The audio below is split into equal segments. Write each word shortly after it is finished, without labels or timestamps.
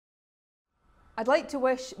I'd like to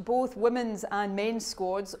wish both women's and men's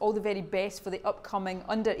squads all the very best for the upcoming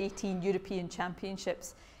Under-18 European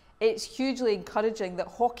Championships. It's hugely encouraging that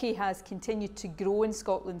hockey has continued to grow in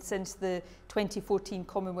Scotland since the 2014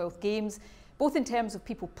 Commonwealth Games, both in terms of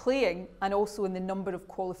people playing and also in the number of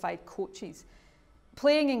qualified coaches.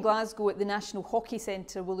 Playing in Glasgow at the National Hockey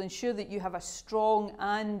Centre will ensure that you have a strong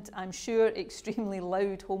and, I'm sure, extremely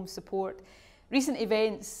loud home support. Recent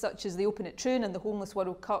events such as the Open at Troon and the Homeless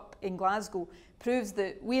World Cup in Glasgow proves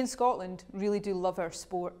that we in Scotland really do love our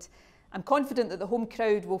sport. I'm confident that the home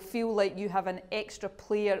crowd will feel like you have an extra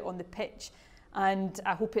player on the pitch, and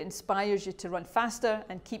I hope it inspires you to run faster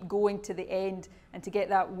and keep going to the end and to get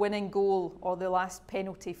that winning goal or the last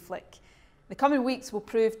penalty flick. The coming weeks will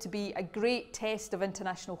prove to be a great test of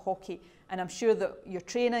international hockey, and I'm sure that your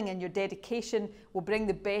training and your dedication will bring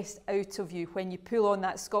the best out of you when you pull on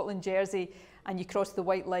that Scotland jersey and you cross the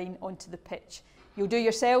white line onto the pitch. You'll do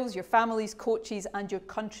yourselves, your families, coaches and your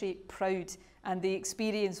country proud, and the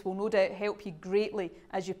experience will no doubt help you greatly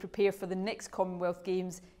as you prepare for the next Commonwealth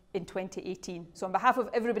Games in 2018. So on behalf of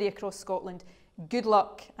everybody across Scotland, good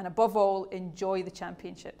luck and above all, enjoy the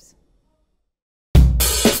championships.